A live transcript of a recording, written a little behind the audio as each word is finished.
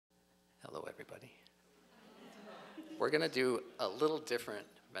everybody. We're going to do a little different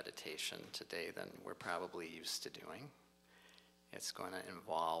meditation today than we're probably used to doing. It's going to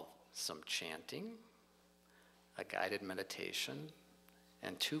involve some chanting, a guided meditation,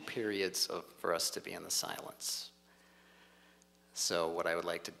 and 2 periods for us to be in the silence. So what I would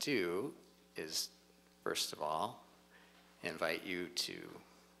like to do is, first of all, invite you to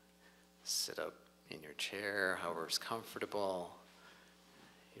sit up in your chair, however is comfortable,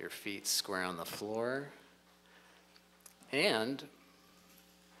 your feet square on the floor. And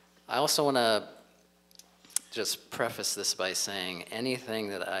I also want to just preface this by saying anything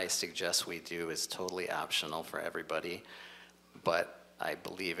that I suggest we do is totally optional for everybody, but I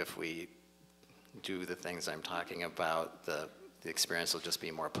believe if we do the things I'm talking about, the experience will just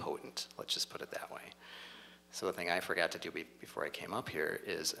be more potent. Let's just put it that way. So the thing I forgot to do before I came up here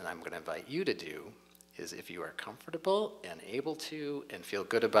is, and I'm going to invite you to do, is if you are comfortable and able to and feel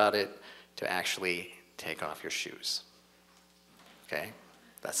good about it, to actually take off your shoes. Okay?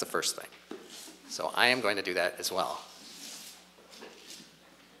 That's the first thing. So I am going to do that as well.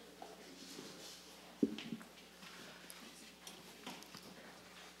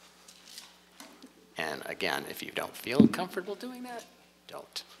 And again, if you don't feel comfortable doing that,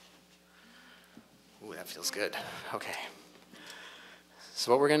 don't. Ooh, that feels good. Okay.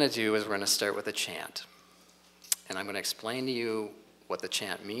 So what we're going to do is we're going to start with a chant. And I'm going to explain to you what the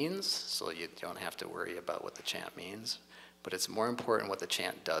chant means, so you don't have to worry about what the chant means. But it's more important what the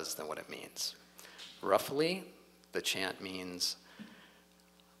chant does than what it means. Roughly, the chant means,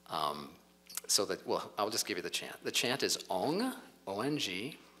 I'll just give you the chant. The chant is Ong,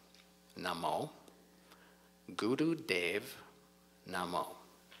 O-N-G, Namo, Guru Dev, Namo.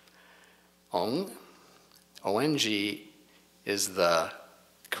 Ong, O-N-G, is the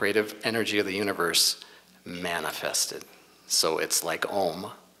creative energy of the universe manifested. So it's like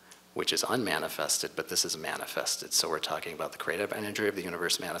Om, which is unmanifested, but this is manifested. So we're talking about the creative energy of the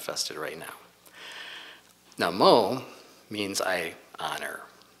universe manifested right now. Namo means I honor.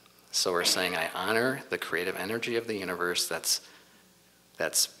 So we're saying I honor the creative energy of the universe that's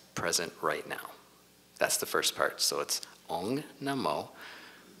present right now. That's the first part. So it's Ong Namo.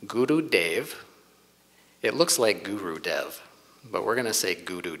 Guru Dev. It looks like Guru Dev, but we're going to say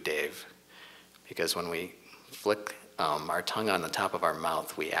Guru Dev because when we flick our tongue on the top of our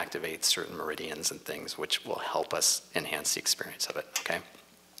mouth, we activate certain meridians and things which will help us enhance the experience of it, okay?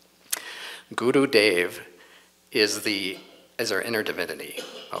 Guru Dev is our inner divinity,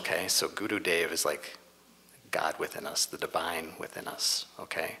 okay? So Guru Dev is like God within us, the divine within us,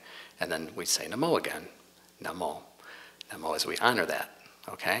 okay? And then we say Namo again, Namo. Namo as we honor that,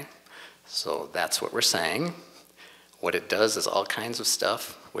 okay? So that's what we're saying. What it does is all kinds of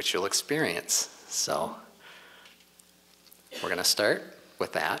stuff which you'll experience. So we're going to start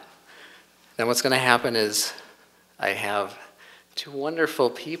with that. Then what's going to happen is I have 2 wonderful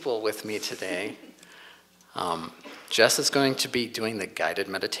people with me today. Jess is going to be doing the guided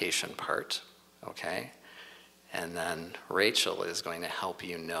meditation part, okay? And then Rachel is going to help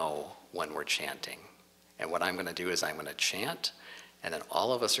you know when we're chanting. And what I'm going to do is I'm going to chant, and then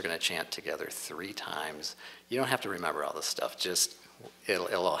all of us are going to chant together 3 times. You don't have to remember all this stuff. Just,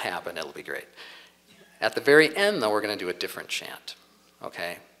 it'll all happen. It'll be great. At the very end, though, we're going to do a different chant,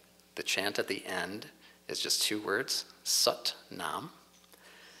 okay? The chant at the end is just 2 words, Sat Nam.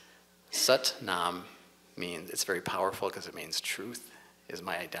 Sat Nam means, it's very powerful because it means truth is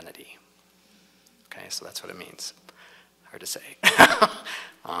my identity. Okay, so that's what it means. Hard to say.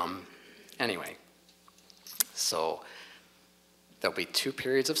 Anyway, so there'll be 2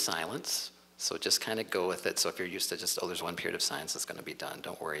 periods of silence. So just kind of go with it. So if you're used to just, there's 1 period of silence that's going to be done,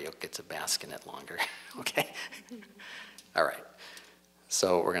 don't worry, you'll get to bask in it longer. Okay? All right.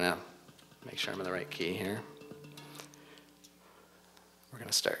 So we're going to make sure I'm in the right key here. We're going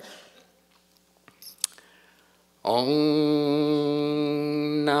to start. Om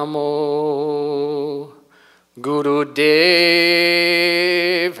Namo Guru Dev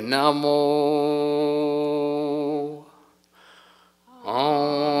Namo. Om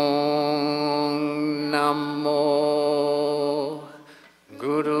Namo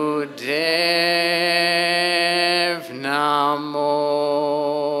Guru Dev Namo.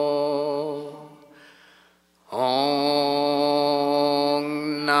 Om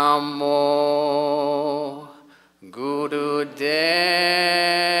Namo Guru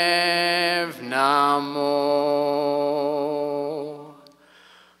Dev Namo.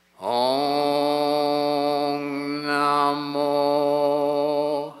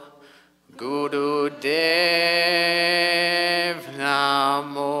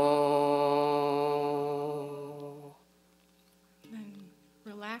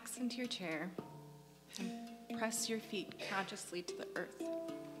 Relax into your chair and press your feet consciously to the earth.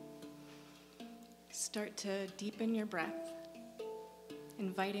 Start to deepen your breath,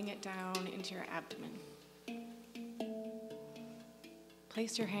 inviting it down into your abdomen.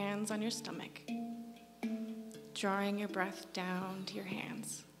 Place your hands on your stomach, drawing your breath down to your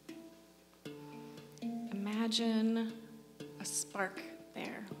hands. Imagine a spark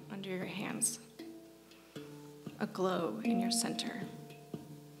there under your hands, a glow in your center,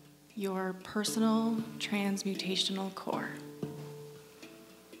 your personal transmutational core.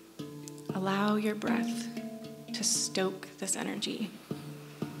 Allow your breath to stoke this energy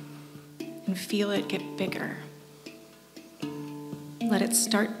and feel it get bigger. Let it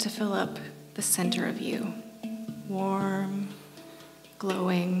start to fill up the center of you, warm,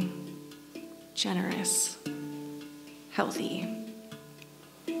 glowing, generous, healthy.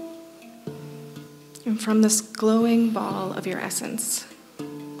 And from this glowing ball of your essence,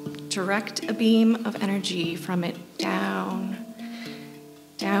 direct a beam of energy from it down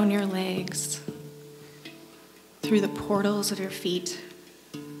your legs, through the portals of your feet,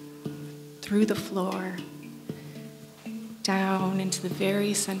 through the floor, down into the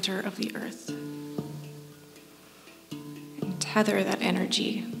very center of the earth. And tether that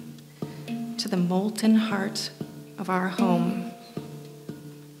energy to the molten heart of our home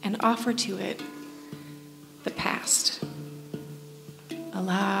and offer to it the past.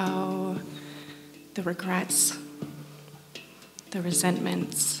 Allow the regrets, the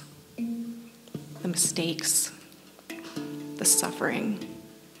resentments, the mistakes, the suffering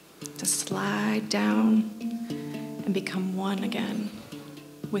to slide down and become one again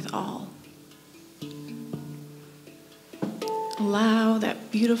with all. Allow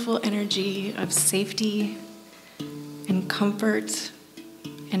that beautiful energy of safety and comfort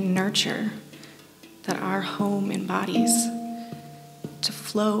and nurture that our home embodies to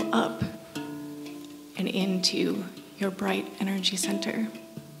flow up and into your bright energy center.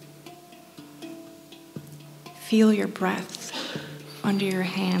 Feel your breath under your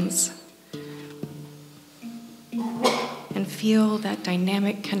hands and feel that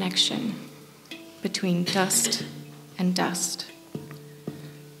dynamic connection between dust and dust.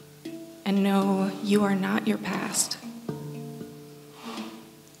 And know you are not your past.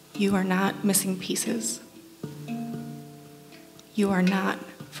 You are not missing pieces. You are not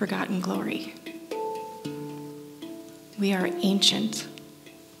forgotten glory. We are ancient,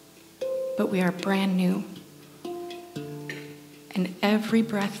 but we are brand new. And every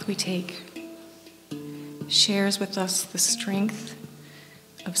breath we take shares with us the strength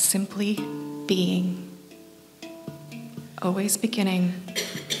of simply being, always beginning,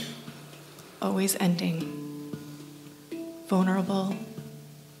 always ending, vulnerable,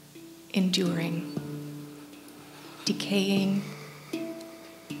 enduring, decaying,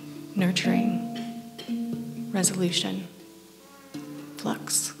 nurturing, resolution,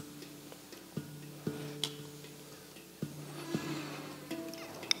 flux.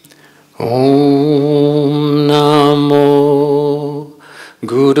 Om Namo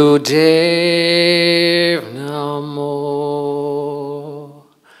Gurudev Namo.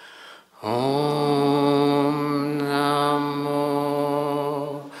 Om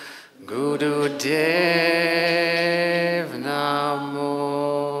Namo Gurudev Namo.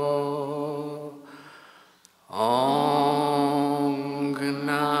 Om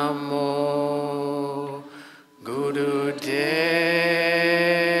Namo Gurudev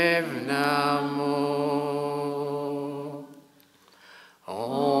Namo.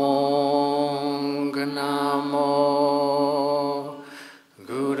 Om Namo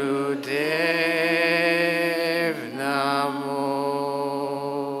Gurudev Namo.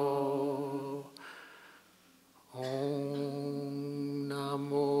 Om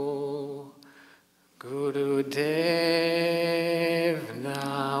Namo Gurudev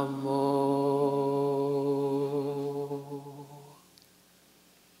Namo.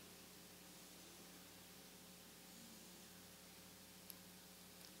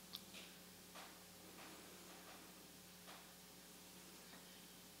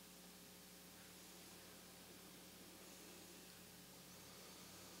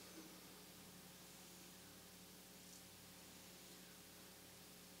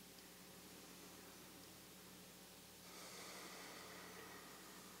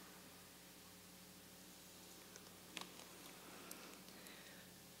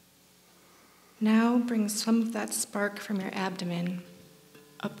 Now bring some of that spark from your abdomen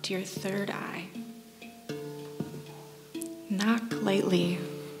up to your third eye. Knock lightly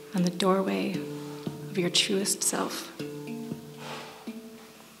on the doorway of your truest self.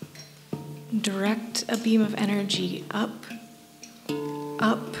 Direct a beam of energy up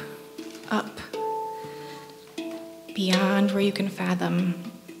up, up, beyond where you can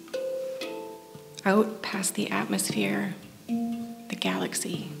fathom, out past the atmosphere, the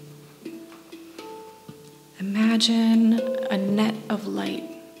galaxy. Imagine a net of light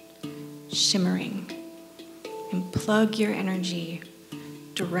shimmering, and plug your energy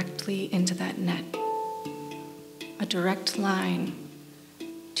directly into that net. A direct line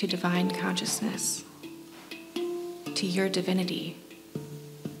to divine consciousness, to your divinity.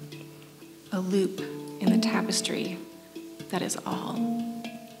 A loop in the tapestry that is all.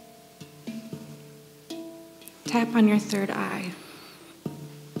 Tap on your third eye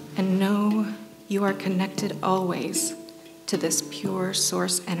and know you are connected always to this pure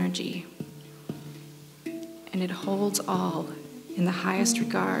source energy. And it holds all in the highest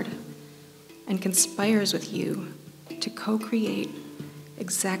regard and conspires with you to co-create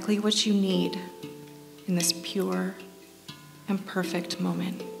exactly what you need in this pure and perfect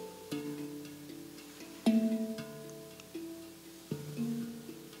moment.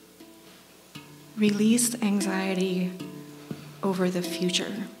 Release anxiety over the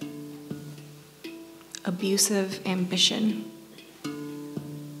future, abusive ambition,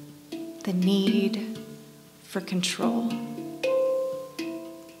 the need for control,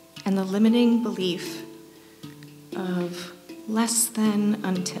 and the limiting belief of less than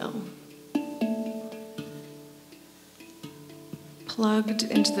until. Plugged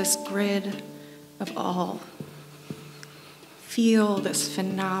into this grid of all, feel this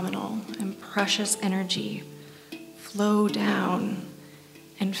phenomenal and precious energy flow down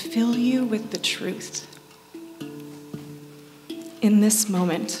and fill you with the truth. In this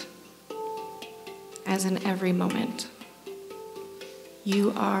moment, as in every moment,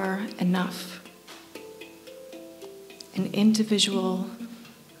 you are enough, an individual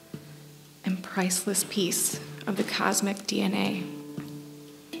and priceless piece of the cosmic DNA.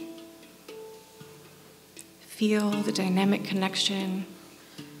 Feel the dynamic connection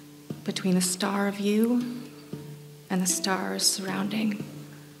between the star of you and the stars surrounding,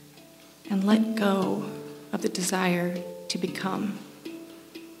 and let go of the desire to become.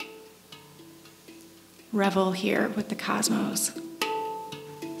 Revel here with the cosmos.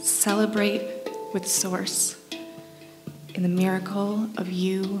 Celebrate with Source in the miracle of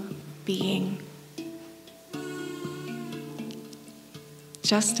you being.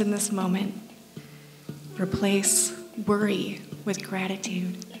 Just in this moment, replace worry with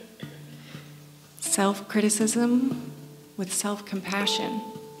gratitude, self-criticism with self-compassion,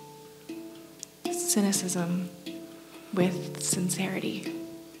 cynicism with sincerity.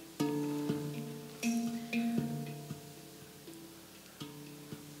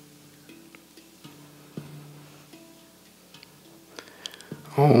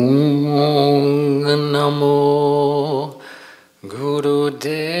 Om Namo Guru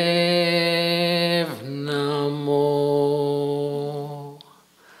Dev Namo.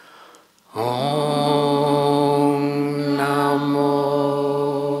 Om Namo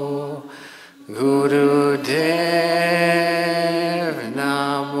Guru Dev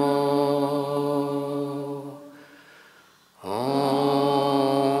Namo.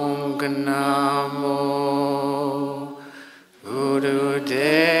 Om Namo Guru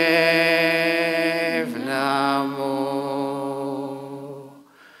Dev Namo.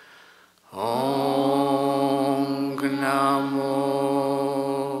 Om Namo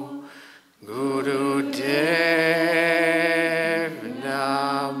Guru Dev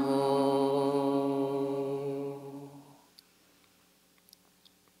Namo.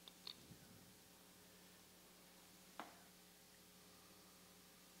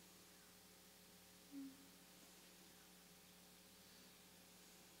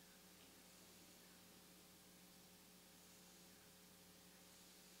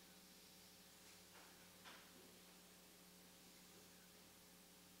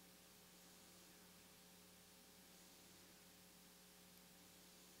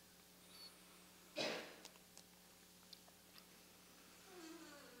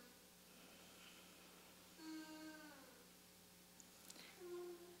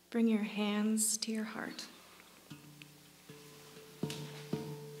 Bring your hands to your heart.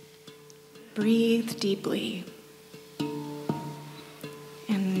 Breathe deeply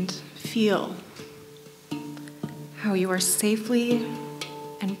and feel how you are safely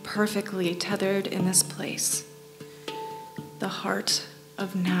and perfectly tethered in this place, the heart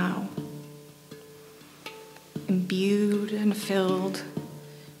of now, imbued and filled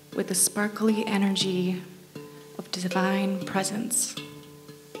with the sparkly energy of divine presence.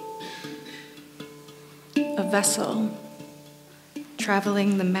 A vessel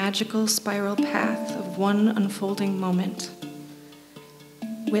traveling the magical spiral path of one unfolding moment,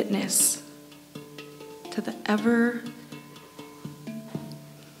 witness to the ever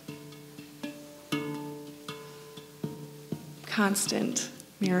constant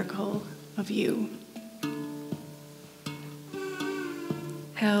miracle of you,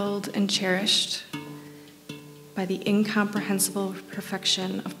 held and cherished by the incomprehensible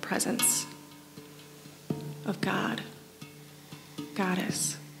perfection of presence, of God,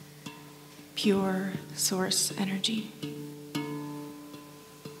 Goddess, pure source energy.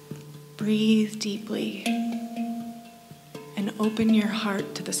 Breathe deeply and open your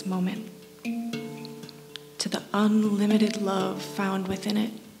heart to this moment, to the unlimited love found within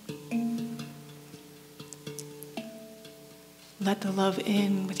it. Let the love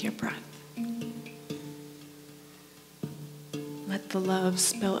in with your breath. Let the love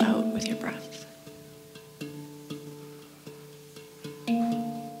spill out with your breath.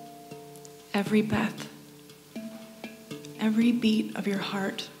 Every breath, every beat of your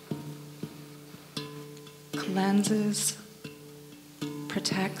heart cleanses,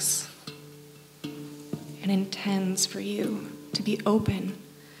 protects, and intends for you to be open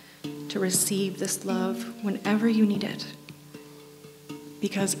to receive this love whenever you need it,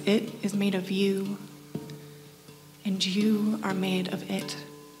 because it is made of you and you are made of it.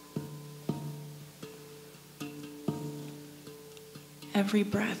 Every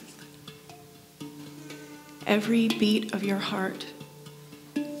breath, every beat of your heart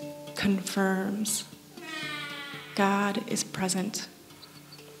confirms God is present.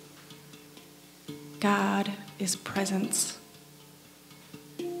 God is presence.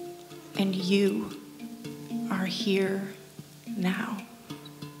 And you are here now.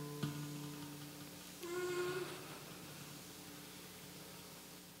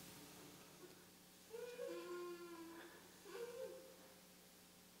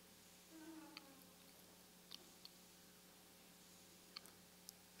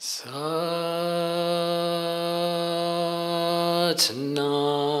 Satnam.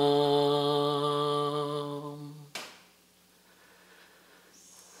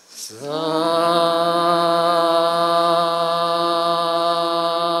 Satnam.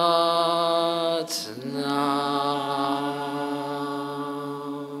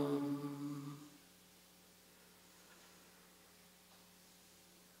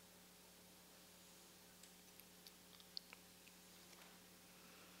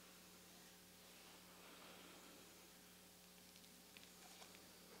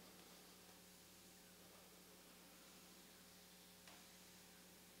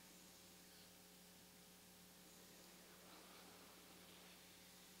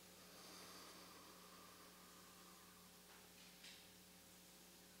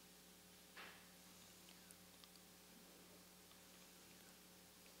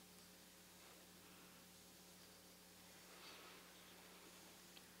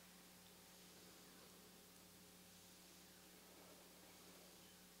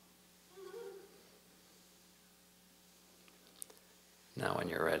 Now when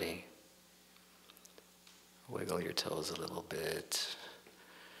you're ready, wiggle your toes a little bit.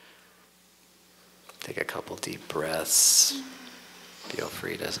 Take a couple deep breaths. Feel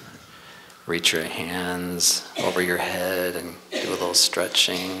free to reach your hands over your head and do a little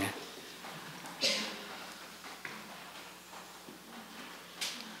stretching.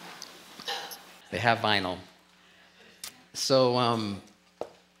 They have vinyl. So,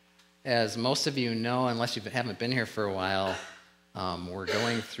 as most of you know, unless you haven't been here for a while, we're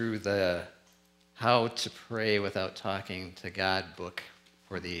going through the How to Pray Without Talking to God book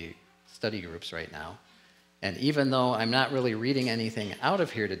for the study groups right now. And even though I'm not really reading anything out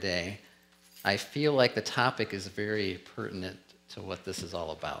of here today, I feel like the topic is very pertinent to what this is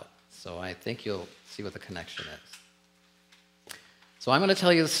all about. So I think you'll see what the connection is. So I'm going to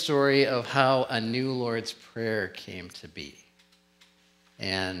tell you the story of how a new Lord's Prayer came to be.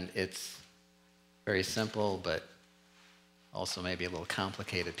 And it's very simple, but also maybe a little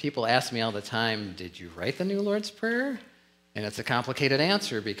complicated. People ask me all the time, did you write the new Lord's Prayer? And it's a complicated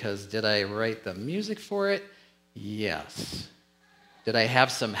answer because did I write the music for it? Yes. Did I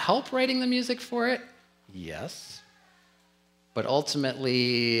have some help writing the music for it? Yes. But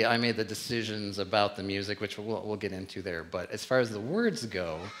ultimately, I made the decisions about the music, which we'll get into there. But as far as the words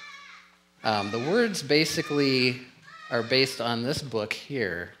go, the words basically are based on this book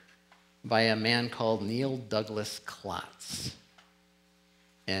here by a man called Neil Douglas Klotz.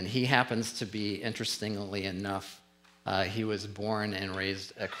 And he happens to be, interestingly enough, he was born and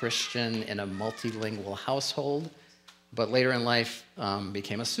raised a Christian in a multilingual household, but later in life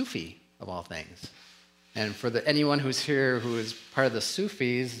became a Sufi, of all things. And for anyone who's here who is part of the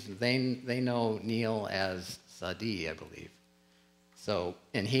Sufis, they know Neil as Sadi, I believe. So,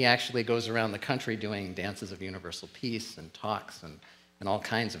 and he actually goes around the country doing dances of universal peace and talks and all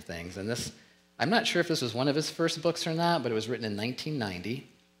kinds of things. And this, I'm not sure if this was one of his first books or not, but it was written in 1990.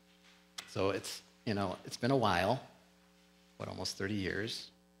 So it's, it's been a while, almost 30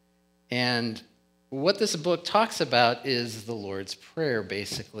 years. And what this book talks about is the Lord's Prayer,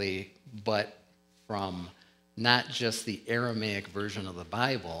 basically, but from not just the Aramaic version of the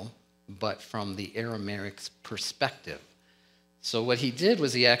Bible, but from the Aramaic perspective. So what he did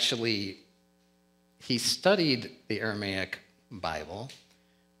was he studied the Aramaic Bible,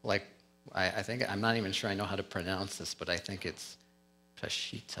 like I think, I'm not even sure I know how to pronounce this, but I think it's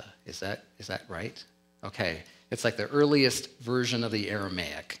Peshitta. Is that right? Okay. It's like the earliest version of the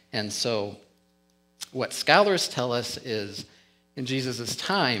Aramaic. And so what scholars tell us is in Jesus'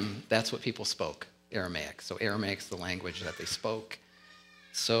 time, that's what people spoke, Aramaic. So Aramaic's the language that they spoke.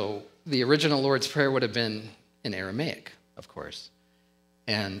 So the original Lord's Prayer would have been in Aramaic, of course.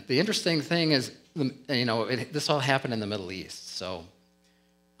 And the interesting thing is, this all happened in the Middle East. So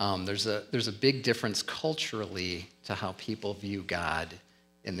there's a big difference culturally to how people view God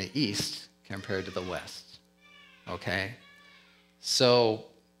in the East compared to the West. Okay? So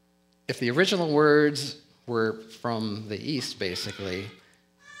if the original words were from the East, basically,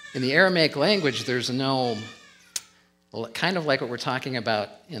 in the Aramaic language, there's no, kind of like what we're talking about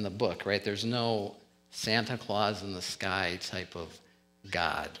in the book, right? There's no Santa Claus in the sky type of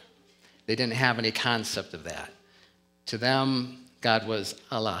God. They didn't have any concept of that. To them, God was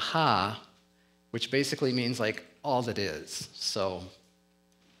Allah, which basically means like all that is. So,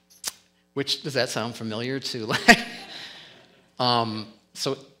 which, does that sound familiar to like?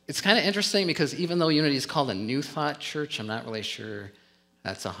 So it's kind of interesting because even though Unity is called a New Thought church, I'm not really sure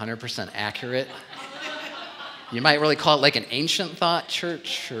that's 100% accurate. You might really call it like an ancient thought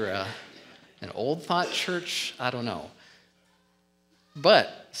church or an old thought church. I don't know.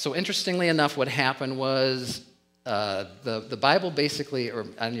 But, so interestingly enough, what happened was the Bible basically, or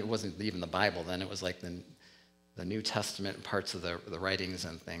it wasn't even the Bible then, it was like the New Testament and parts of the writings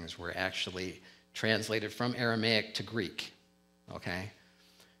and things were actually translated from Aramaic to Greek, okay?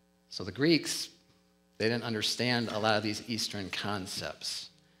 So the Greeks, they didn't understand a lot of these Eastern concepts.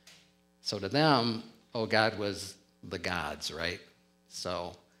 So to them, God was the gods, right?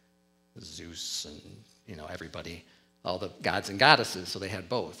 So Zeus and, everybody, all the gods and goddesses, so they had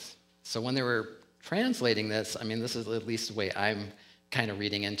both. So when they were translating this, this is at least the way I'm kind of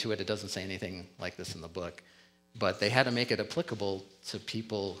reading into it. It doesn't say anything like this in the book. But they had to make it applicable to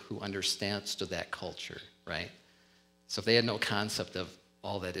people who understood that culture, right? So if they had no concept of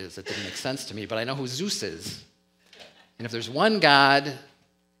all that is, it didn't make sense to me. But I know who Zeus is. And if there's one God,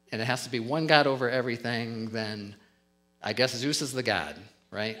 and it has to be one God over everything, then I guess Zeus is the God,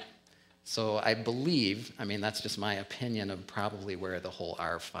 right? So I believe, that's just my opinion of probably where the whole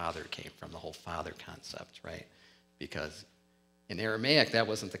Our Father came from, the whole Father concept, right? Because in Aramaic, that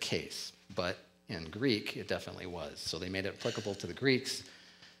wasn't the case. But in Greek, it definitely was. So they made it applicable to the Greeks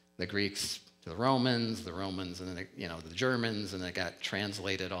to the Romans, and then, the Germans, and it got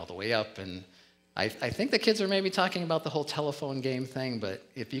translated all the way up. And I think the kids are maybe talking about the whole telephone game thing, but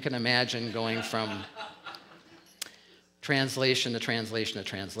if you can imagine going from translation to translation to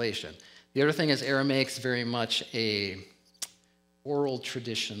translation. The other thing is Aramaic's very much a oral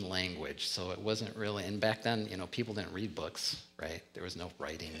tradition language, so it wasn't really, and back then, people didn't read books, right? There was no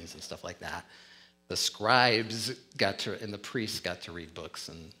writings and stuff like that. The scribes and the priests got to read books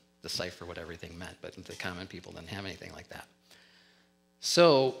and decipher what everything meant, but the common people didn't have anything like that.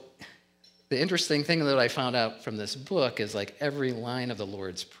 So the interesting thing that I found out from this book is like every line of the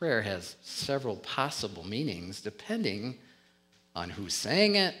Lord's Prayer has several possible meanings depending on who's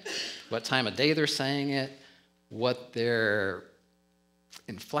saying it, what time of day they're saying it, what their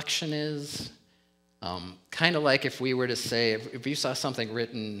inflection is. Kind of like if we were to say, if you saw something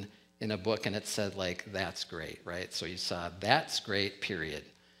written in a book and it said like, that's great, right? So you saw that's great, period.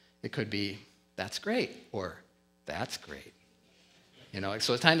 It could be, that's great, or that's great.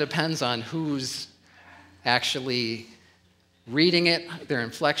 So it kind of depends on who's actually reading it, their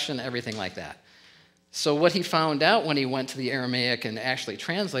inflection, everything like that. So what he found out when he went to the Aramaic and actually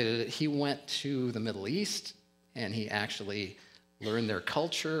translated it, he went to the Middle East and he actually learned their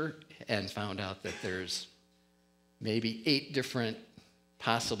culture and found out that there's maybe 8 different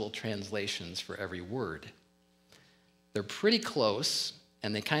possible translations for every word. They're pretty close,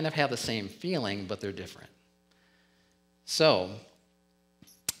 and they kind of have the same feeling, but they're different. So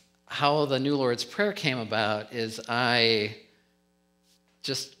how the New Lord's Prayer came about is I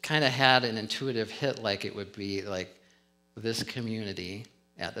just kind of had an intuitive hit like it would be like this community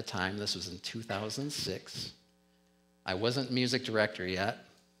at the time. This was in 2006. I wasn't music director yet.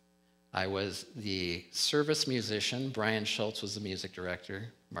 I was the service musician. Brian Schultz was the music director.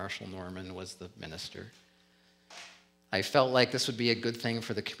 Marshall Norman was the minister. I felt like this would be a good thing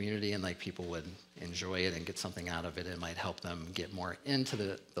for the community and like people would enjoy it and get something out of it. It might help them get more into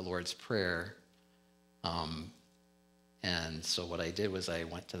the Lord's Prayer. And so what I did was I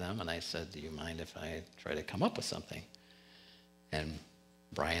went to them and I said, do you mind if I try to come up with something? And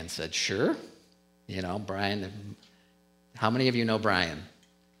Brian said, sure. You know, Brian, how many of you know Brian?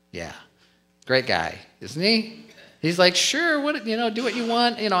 Yeah, great guy, isn't he? He's like, sure, do what you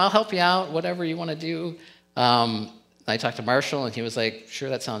want. I'll help you out, whatever you want to do. I talked to Marshall, and he was like, sure,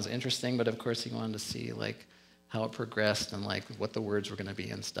 that sounds interesting, but of course he wanted to see like how it progressed and like what the words were going to be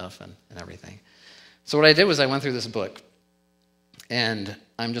and stuff and everything. So what I did was I went through this book, and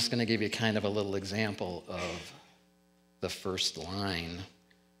I'm just going to give you kind of a little example of the first line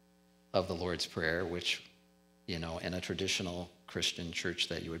of the Lord's Prayer, which, in a traditional Christian church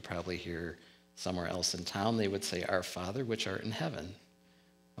that you would probably hear somewhere else in town, they would say, Our Father, which art in heaven.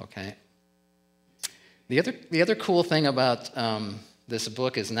 Okay? The other cool thing about this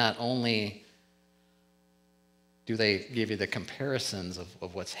book is not only do they give you the comparisons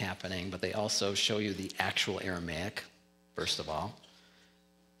of what's happening, but they also show you the actual Aramaic, first of all.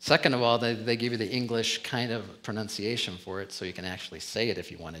 Second of all, they give you the English kind of pronunciation for it so you can actually say it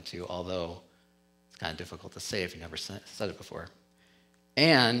if you wanted to, although it's kind of difficult to say if you never said it before.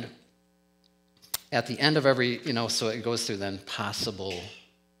 And at the end of every, so it goes through then possible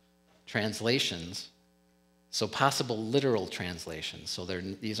translations. So possible literal translations. So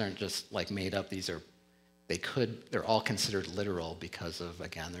these aren't just like made up. They're all considered literal because of,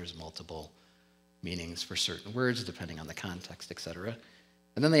 again, there's multiple meanings for certain words depending on the context, etc.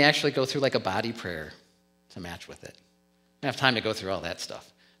 And then they actually go through like a body prayer to match with it. I don't have time to go through all that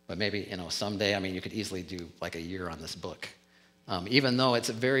stuff, but maybe, someday, you could easily do like a year on this book. Even though it's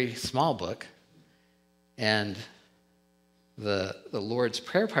a very small book, and the Lord's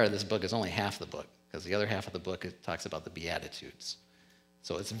Prayer part of this book is only half the book, because the other half of the book, it talks about the Beatitudes.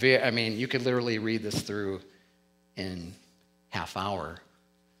 So it's you could literally read this through in half hour,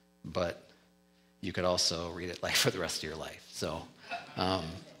 but you could also read it like for the rest of your life. So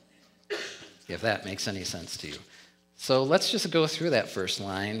if that makes any sense to you. So let's just go through that first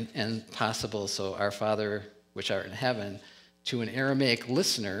line and possible. So Our Father, which art in heaven, to an Aramaic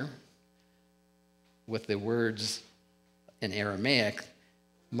listener with the words in Aramaic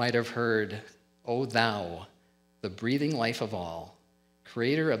might have heard, O thou, the breathing life of all,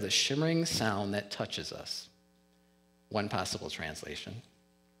 creator of the shimmering sound that touches us. One possible translation.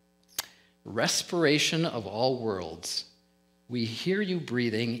 Respiration of all worlds, we hear you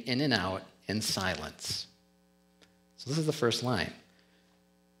breathing in and out in silence. So this is the first line.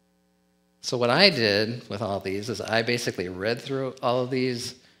 So what I did with all these is I basically read through all of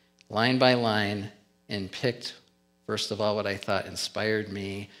these line by line and picked, first of all, what I thought inspired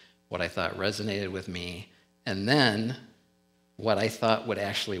me, what I thought resonated with me, and then what I thought would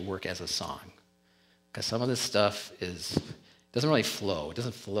actually work as a song. Because some of this stuff doesn't really flow. It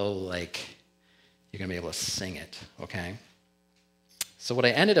doesn't flow like you're going to be able to sing it, okay? So what I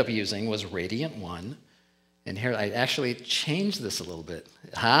ended up using was Radiant One, and here I actually changed this a little bit.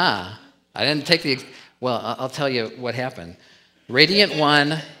 I didn't take I'll tell you what happened. Radiant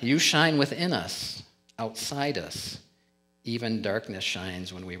One, you shine within us, outside us. Even darkness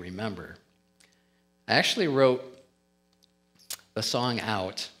shines when we remember. I actually wrote the song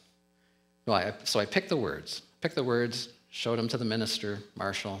out. So I picked the words, showed them to the minister,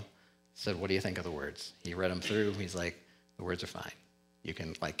 Marshall, said, what do you think of the words? He read them through. He's like, the words are fine. You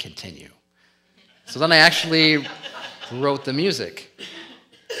can continue. So then I actually wrote the music.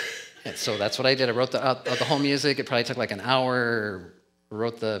 And so that's what I did. I wrote the whole music. It probably took like an hour.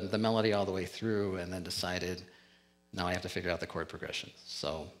 Wrote the melody all the way through, and then decided, now I have to figure out the chord progressions.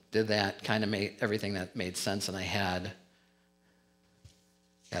 So did that, kind of made everything that made sense, and I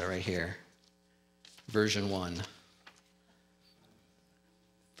got it right here, version 1.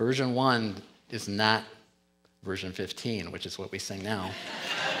 Version 1 is not version 15, which is what we sing now.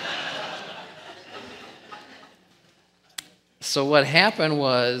 So what happened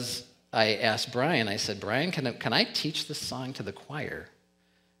was I asked Brian, I said, Brian, can I teach this song to the choir?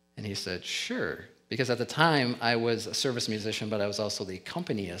 And he said, sure. Because at the time, I was a service musician, but I was also the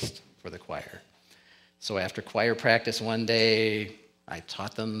accompanist for the choir. So after choir practice one day, I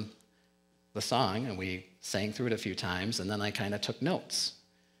taught them the song, and we sang through it a few times, and then I kind of took notes.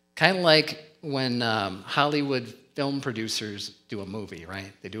 Kind of like when Hollywood film producers do a movie,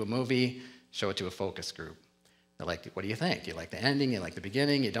 right? They do a movie, show it to a focus group. They're like, what do you think? You like the ending? You like the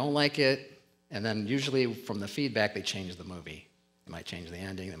beginning? You don't like it? And then usually from the feedback, they change the movie. They might change the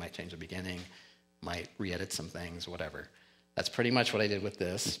ending, they might change the beginning, might re-edit some things, whatever. That's pretty much what I did with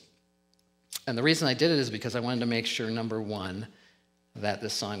this. And the reason I did it is because I wanted to make sure, number one, that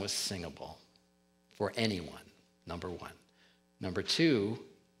this song was singable for anyone, number one. Number two,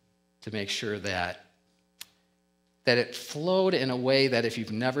 to make sure that it flowed in a way that if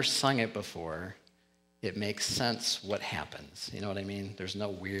you've never sung it before, it makes sense what happens. You know what I mean? There's no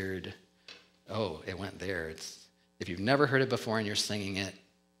weird, oh, it went there. If you've never heard it before and you're singing it,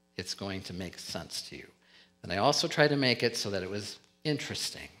 it's going to make sense to you. And I also tried to make it so that it was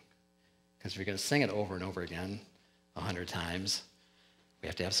interesting. Because if you're going to sing it over and over again 100 times, we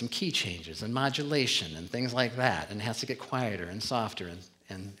have to have some key changes and modulation and things like that. And it has to get quieter and softer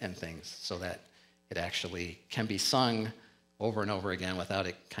and things so that it actually can be sung over and over again without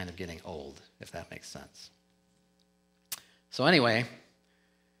it kind of getting old, if that makes sense. So anyway,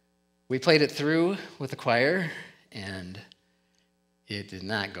 we played it through with the choir, and it did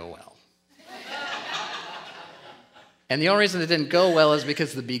not go well. And the only reason it didn't go well is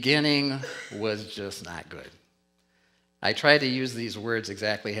because the beginning was just not good. I tried to use these words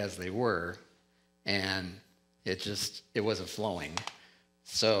exactly as they were, and it wasn't flowing.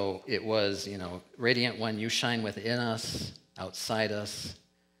 So it was, Radiant One, you shine within us, outside us.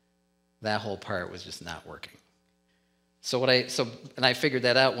 That whole part was just not working. And I figured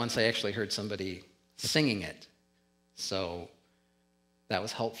that out once I actually heard somebody singing it. So that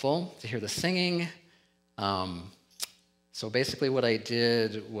was helpful to hear the singing. So basically what I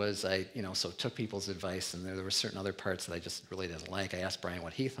did was took people's advice, and there were certain other parts that I just really didn't like. I asked Brian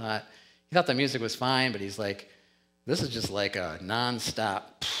what he thought. He thought the music was fine, but he's like, this is just like a nonstop.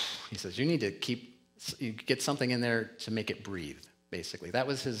 He says, you need to get something in there to make it breathe, basically. That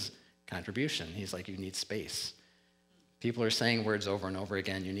was his contribution. He's like, you need space. People are saying words over and over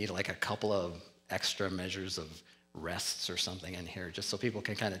again. You need like a couple of extra measures of rests or something in here, just so people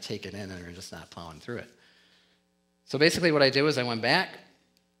can kind of take it in and are just not plowing through it. So basically what I did was I went back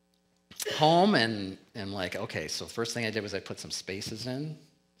home and okay, so the first thing I did was I put some spaces in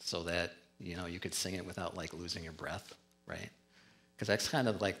so that, you could sing it without like losing your breath, right? Because that's kind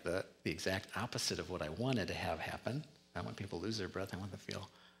of like the exact opposite of what I wanted to have happen. I want people to lose their breath. I want them to feel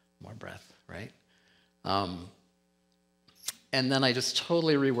more breath, right? And then I just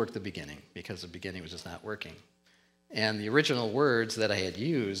totally reworked the beginning because the beginning was just not working. And the original words that I had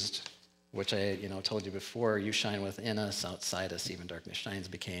used, which I told you before, you shine within us, outside us, even darkness shines,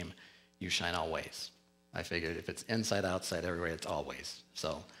 became you shine always. I figured if it's inside, outside, everywhere, it's always.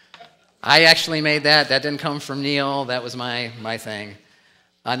 So I actually made that. That didn't come from Neil. That was my thing.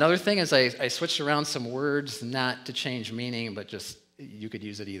 Another thing is I switched around some words, not to change meaning, but just you could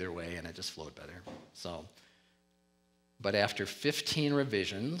use it either way, and it just flowed better. But after 15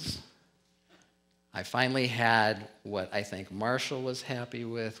 revisions, I finally had what I think Marshall was happy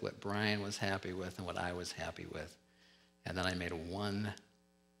with, what Brian was happy with, and what I was happy with. And then I made one.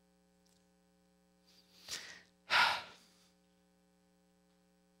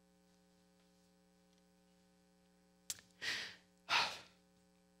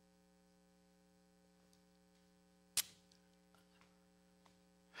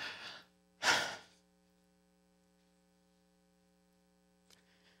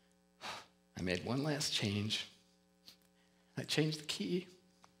 I made one last change. I changed the key.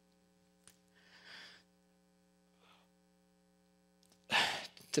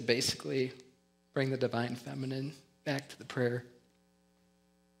 To basically bring the divine feminine back to the prayer.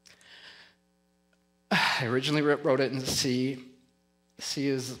 I originally wrote it in C. C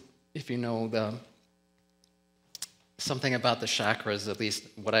is, if you know something about the chakras, at least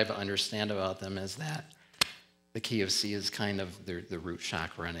what I understand about them is that the key of C is kind of the root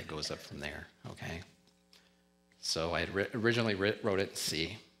chakra, and it goes up from there, okay? So I originally wrote it in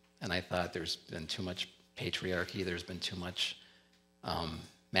C, and I thought there's been too much patriarchy, there's been too much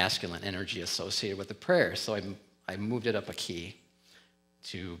masculine energy associated with the prayer, so I moved it up a key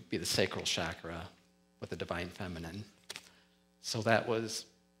to be the sacral chakra with the divine feminine. So that was,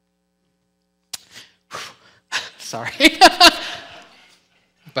 sorry,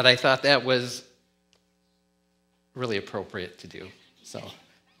 but I thought that was really appropriate to do. So,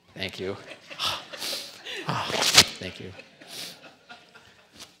 thank you. Oh, thank you.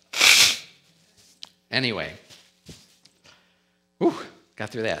 Anyway, got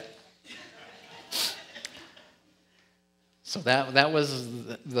through that. So that was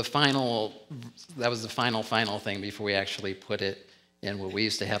the final thing before we actually put it in. Well, we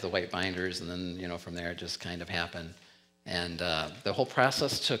used to have the white binders, and then from there it just kind of happened. And the whole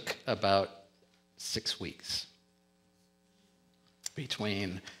process took about 6 weeks.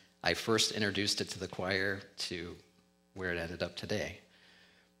 Between I first introduced it to the choir to where it ended up today.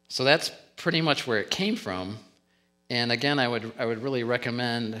 So that's pretty much where it came from. And again, I would really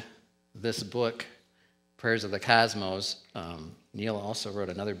recommend this book, Prayers of the Cosmos. Neil also wrote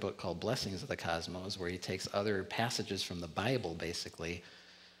another book called Blessings of the Cosmos, where he takes other passages from the Bible, basically,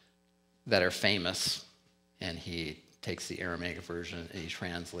 that are famous, and he takes the Aramaic version and he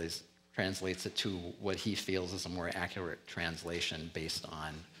translates it to what he feels is a more accurate translation based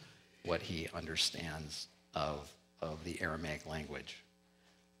on what he understands of the Aramaic language.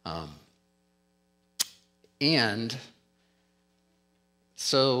 And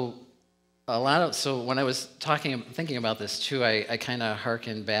so when I was thinking about this too, I kind of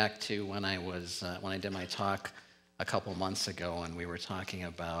hearkened back to when I did my talk a couple months ago, and we were talking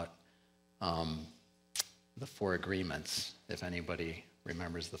about the 4 agreements. If anybody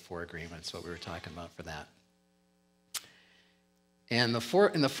remembers the 4 agreements, what we were talking about for that. And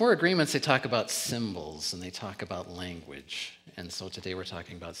in the 4 agreements, they talk about symbols and they talk about language. And so today we're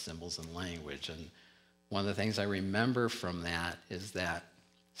talking about symbols and language. And one of the things I remember from that is that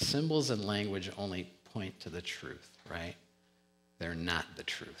symbols and language only point to the truth, right? They're not the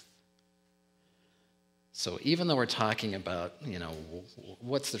truth. So even though we're talking about,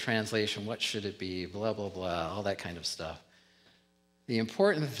 what's the translation, what should it be, blah, blah, blah, all that kind of stuff, the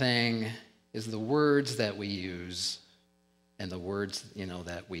important thing is the words that we use and the words,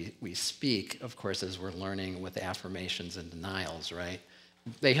 that we speak, of course, as we're learning with affirmations and denials, right?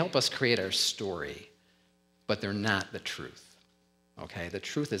 They help us create our story, but they're not the truth, okay? The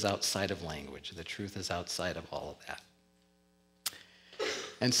truth is outside of language. The truth is outside of all of that.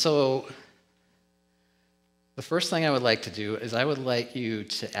 And so the first thing I would like to do is I would like you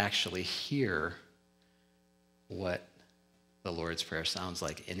to actually hear what the Lord's Prayer sounds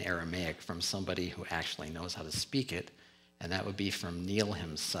like in Aramaic from somebody who actually knows how to speak it, and that would be from Neil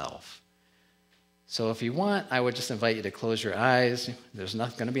himself. So if you want, I would just invite you to close your eyes. There's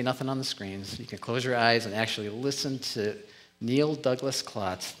not going to be nothing on the screens. You can close your eyes and actually listen to Neil Douglas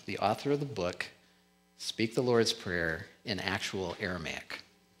Klotz, the author of the book, speak the Lord's Prayer in actual Aramaic.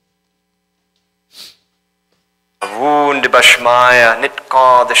 Wound bashmaya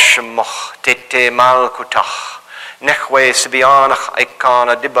nitka the shmoch tete malkutach nechwe sibianach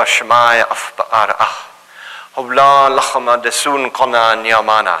ikana dibashmaya afbaarach hoblan lachama de soon kona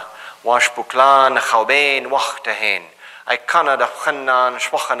nyamana wash buklan chaubain wachtahin ikana da khanan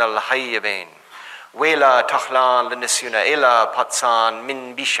shwachan al hayyabain wela tachlan linisuna ila patsan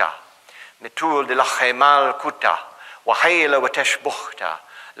min bisha mitul de lachemal kuta wahayla wateshbuchta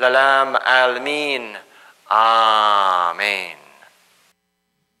lalam almin. Amen.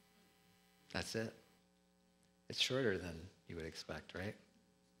 That's it. It's shorter than you would expect, right?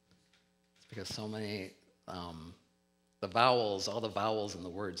 It's because so many, all the vowels in the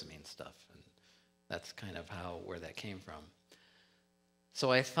words mean stuff. And that's kind of where that came from.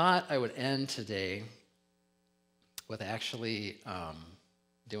 So I thought I would end today with actually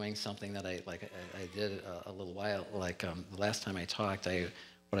doing something that I did a little while, the last time I talked,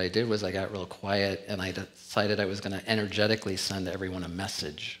 what I did was I got real quiet and I decided I was going to energetically send everyone a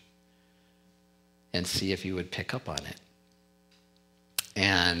message and see if you would pick up on it.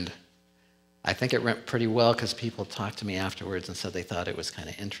 And I think it went pretty well because people talked to me afterwards and said they thought it was kind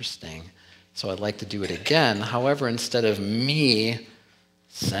of interesting. So I'd like to do it again. However, instead of me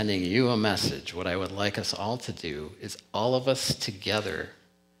sending you a message, what I would like us all to do is all of us together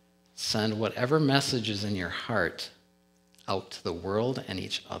send whatever message is in your heart out to the world and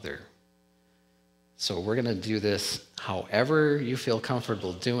each other. So we're going to do this however you feel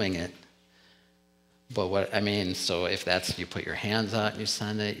comfortable doing it. But so if that's, you put your hands out and you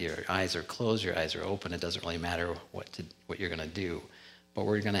send it, your eyes are closed, your eyes are open, it doesn't really matter what you're going to do. But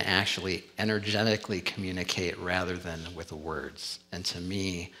we're going to actually energetically communicate rather than with words. And to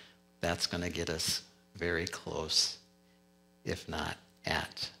me, that's going to get us very close, if not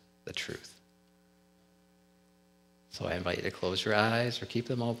at the truth. So I invite you to close your eyes or keep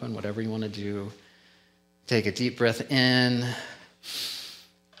them open, whatever you want to do. Take a deep breath in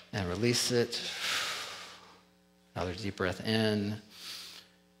and release it. Another deep breath in,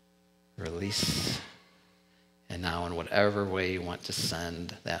 release. And now in whatever way you want to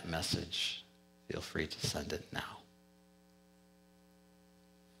send that message, feel free to send it now.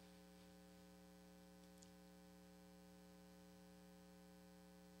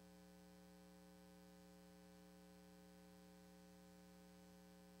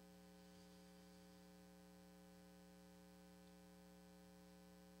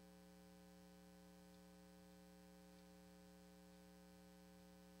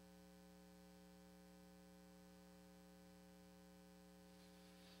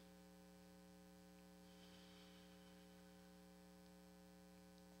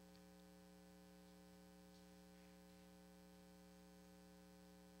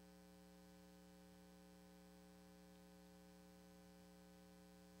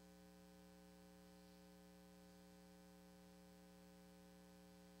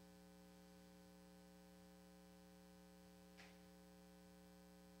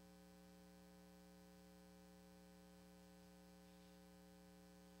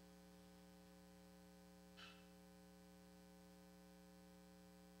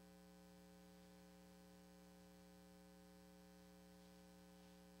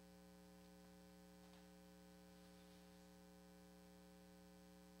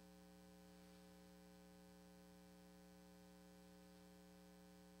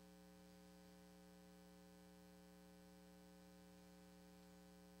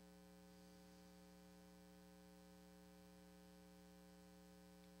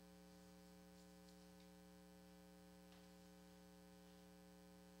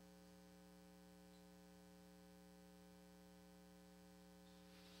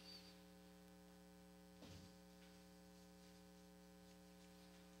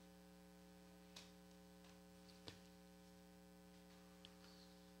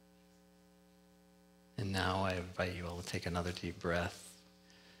 invite you all to take another deep breath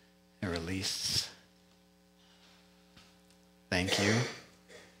and release. Thank you.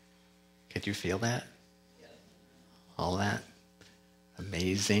 Could you feel that? All that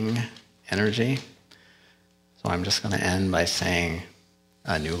amazing energy. So I'm just going to end by saying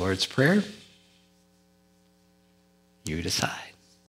a New Lord's Prayer. You decide.